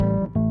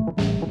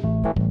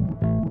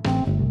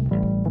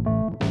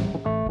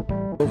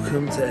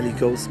Welcome to Ellie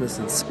Goldsmith's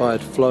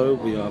Inspired Flow.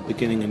 We are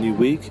beginning a new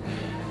week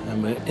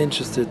and we're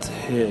interested to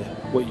hear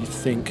what you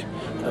think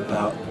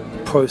about the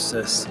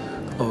process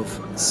of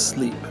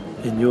sleep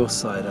in your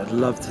side. I'd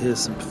love to hear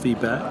some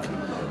feedback,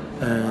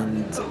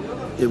 and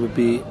it would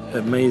be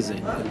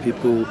amazing if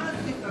people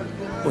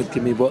would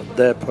give me what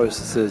their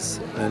process is,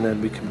 and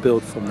then we can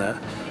build from there.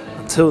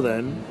 Until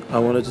then, I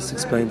want to just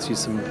explain to you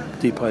some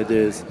deep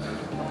ideas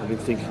I've been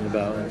thinking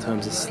about in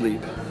terms of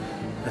sleep,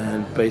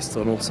 and based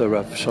on also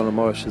Rav Shalom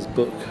Orish's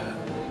book,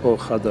 Or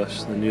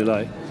Chadash, The New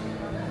Light.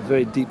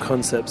 Very deep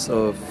concepts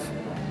of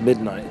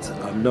midnight.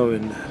 I'm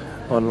known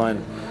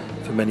online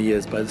for many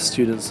years by the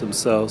students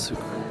themselves who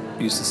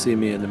used to see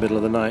me in the middle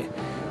of the night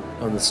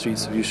on the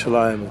streets of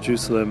Yerushalayim, of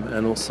Jerusalem,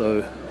 and also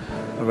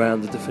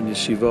around the different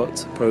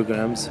yeshivot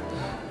programs,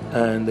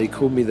 and they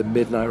called me the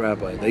Midnight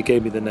Rabbi. They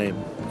gave me the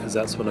name because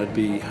that's when I'd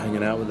be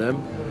hanging out with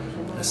them.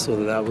 I saw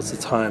that was the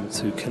time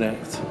to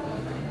connect.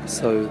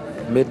 So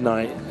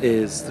midnight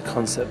is the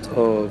concept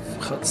of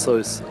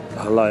Chatzos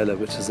Halayla,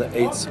 which is the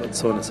 8th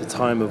Chatzon. It's a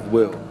time of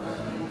will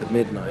at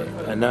midnight,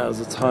 and that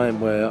was a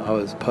time where I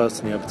was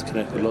personally able to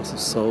connect with lots of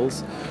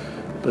souls.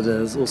 But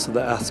there's also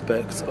the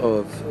aspect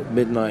of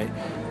midnight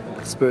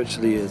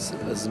spiritually is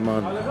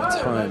Zman,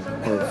 a time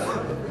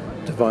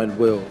of divine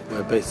will,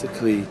 where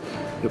basically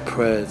your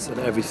prayers and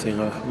everything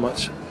are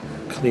much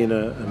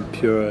cleaner and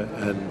purer,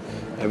 and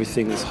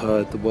everything is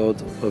heard. The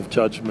world of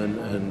judgment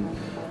and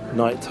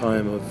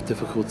nighttime of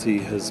difficulty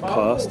has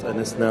passed, and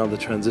it's now the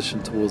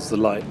transition towards the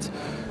light.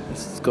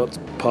 It's got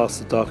past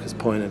the darkest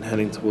point and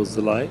heading towards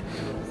the light,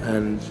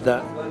 and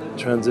that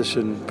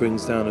transition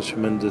brings down a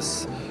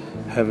tremendous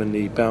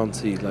heavenly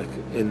bounty. Like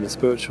in the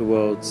spiritual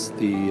worlds,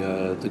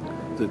 the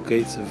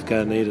gates of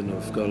Gan Eden,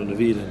 of Garden of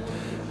Eden,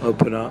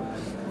 open up,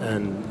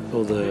 and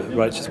all the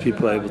righteous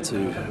people are able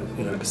to,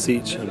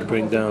 beseech and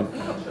bring down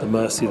the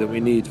mercy that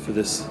we need for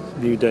this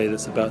new day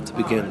that's about to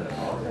begin.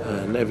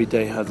 And every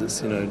day has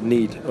its,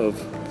 need of.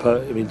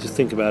 Just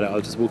think about it. I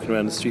was just walking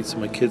around the streets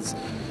with my kids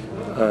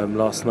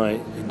last night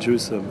in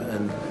Jerusalem,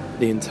 and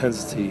the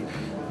intensity,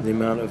 the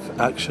amount of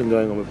action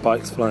going on with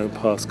bikes flying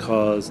past,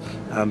 cars,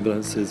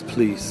 ambulances,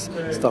 police,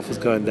 stuff is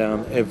going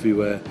down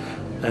everywhere,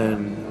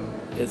 and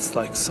it's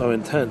like so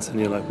intense. And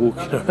you're like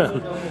walking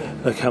around,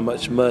 like how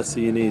much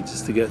mercy you need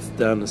just to get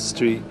down the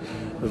street,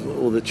 of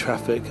all the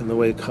traffic and the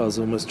way cars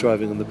are almost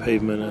driving on the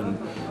pavement, and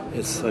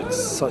it's like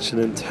such an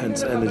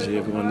intense energy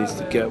everyone needs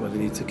to get where they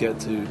need to get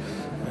to,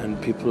 and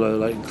people are,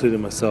 like,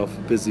 including myself,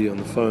 busy on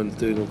the phones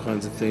doing all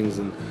kinds of things,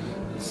 and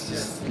it's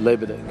just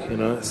Lebedik,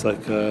 it's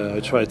like I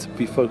try to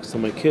be focused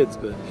on my kids,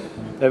 but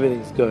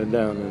everything's going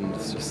down, and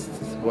it's just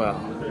wow.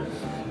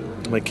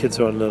 My kids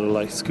are on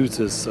little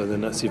scooters, so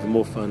then that's even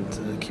more fun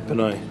to keep an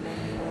eye.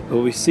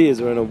 What we see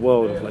is we're in a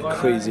world of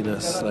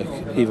craziness,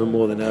 even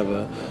more than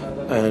ever,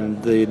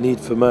 and the need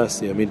for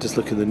mercy. Just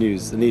look at the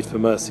news. The need for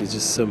mercy is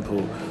just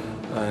simple,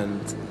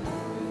 and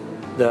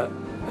that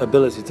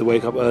ability to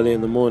wake up early in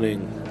the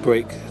morning,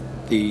 break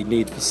the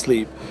need for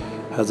sleep,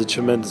 has a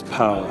tremendous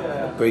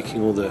power,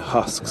 breaking all the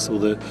husks, all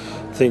the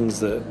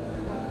things that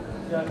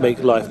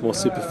make life more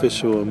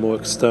superficial and more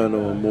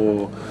external and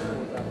more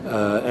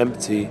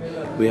empty.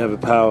 We have a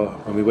power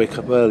when we wake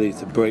up early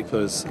to break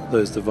those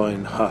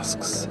divine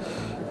husks,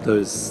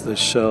 those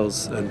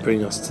shells, and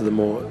bring us to the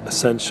more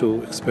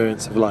essential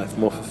experience of life,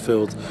 more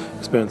fulfilled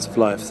experience of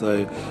life.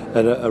 So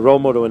a role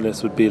model in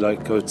this would be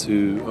go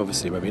to,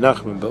 obviously, Rabbi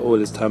Nachman, but all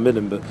his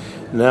Talmidim. But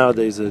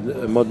nowadays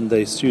a modern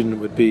day student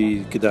would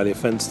be Gedalia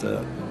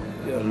Fenster.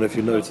 I don't know if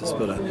you noticed,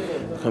 but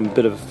I'm a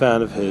bit of a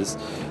fan of his,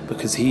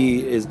 because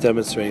he is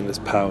demonstrating this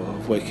power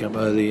of waking up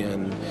early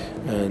and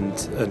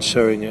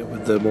sharing it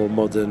with the more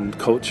modern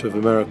culture of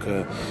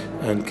America,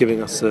 and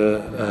giving us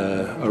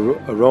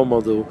a role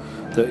model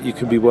that you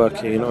can be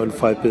working and own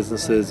 5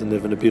 businesses and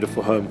live in a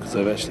beautiful home, because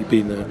I've actually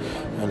been there,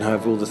 and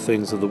have all the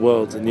things of the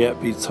world, and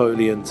yet be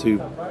totally into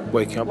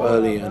waking up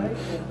early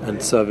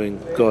and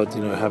serving God,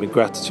 having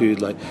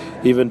gratitude. Like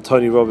even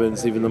Tony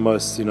Robbins, even the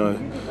most,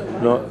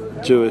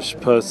 not Jewish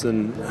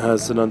person,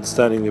 has an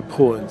understanding the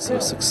importance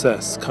of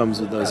success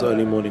comes with those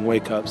early morning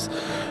wake-ups.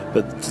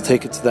 But to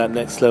take it to that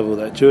next level,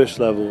 that Jewish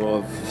level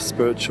of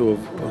spiritual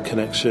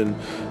connection,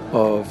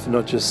 of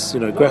not just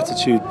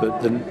gratitude,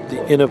 but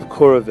the inner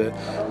core of it,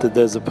 that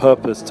there's a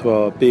purpose to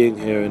our being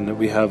here, and that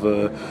we have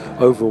a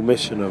overall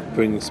mission of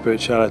bringing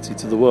spirituality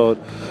to the world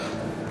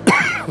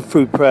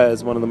through prayer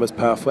is one of the most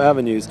powerful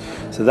avenues.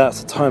 So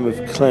that's a time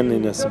of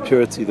cleanliness and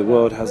purity. The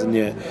world hasn't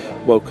yet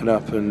woken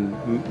up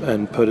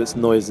and put its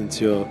noise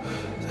into your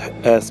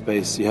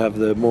airspace. You have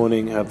the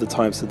morning, you have the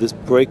time. So this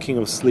breaking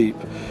of sleep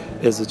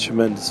is a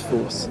tremendous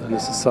force, and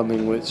this is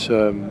something which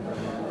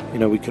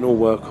we can all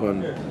work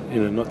on,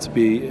 not to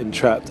be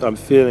entrapped. I'm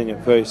feeling it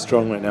very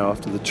strong right now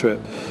after the trip,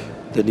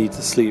 the need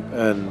to sleep,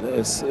 and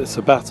it's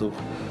a battle.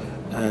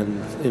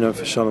 And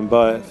for Shalom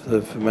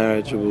Bayit, for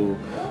marriageable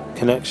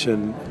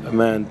connection, a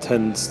man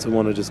tends to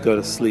want to just go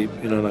to sleep,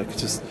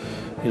 just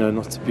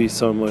not to be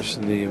so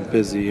emotionally and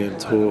busy and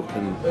talk,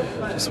 and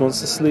just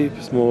wants to sleep.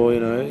 It's more,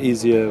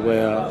 easier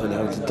way out than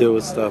having to deal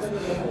with stuff.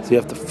 So you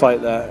have to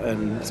fight that,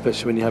 and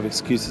especially when you have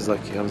excuses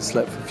like you haven't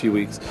slept for a few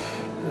weeks,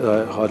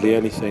 hardly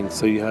anything.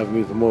 So you have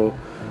even more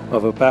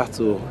of a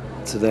battle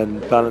to then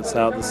balance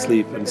out the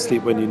sleep and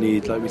sleep when you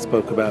need, like we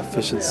spoke about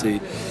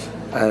efficiency.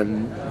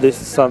 And this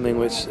is something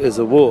which is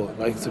a war.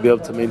 Like, to be able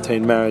to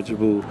maintain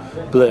marriageable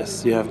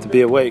bliss, you have to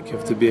be awake, you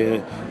have to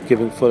be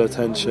giving full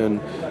attention,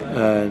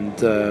 and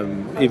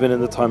even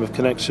in the time of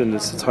connection,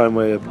 it's a time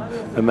where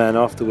a man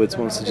afterwards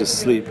wants to just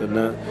sleep, and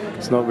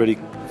it's not really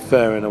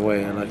fair in a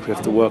way. And like, we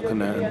have to work on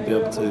that and be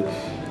able to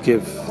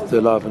give the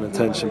love and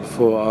attention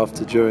before,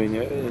 after, during,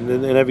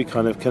 in every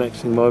kind of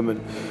connecting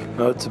moment.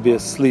 Not to be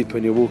asleep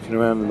when you're walking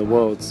around in the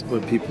world,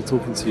 when people are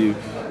talking to you.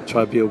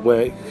 Try to be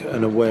awake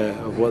and aware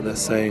of what they're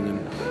saying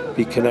and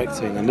be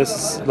connecting. And this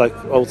is like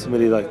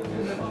ultimately like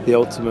the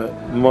ultimate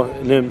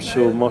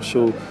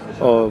moshul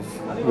of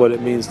what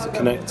it means to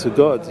connect to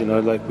God.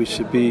 Like, we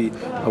should be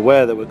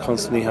aware that we're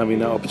constantly having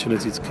that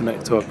opportunity to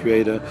connect to our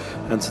Creator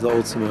and to the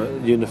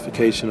ultimate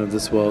unification of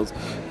this world,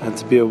 and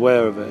to be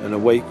aware of it and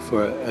awake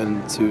for it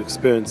and to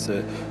experience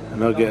it and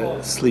not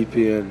get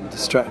sleepy and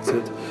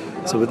distracted.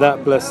 So with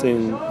that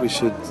blessing, we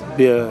should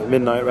be a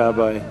midnight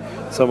rabbi,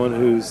 someone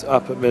who's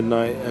up at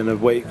midnight and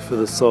awake for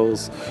the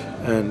souls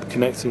and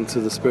connecting to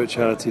the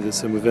spirituality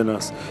that's within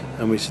us.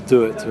 And we should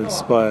do it to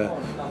inspire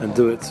and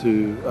do it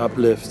to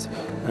uplift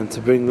and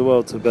to bring the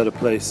world to a better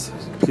place.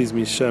 Please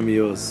me, share me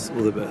yours.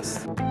 All the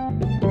best.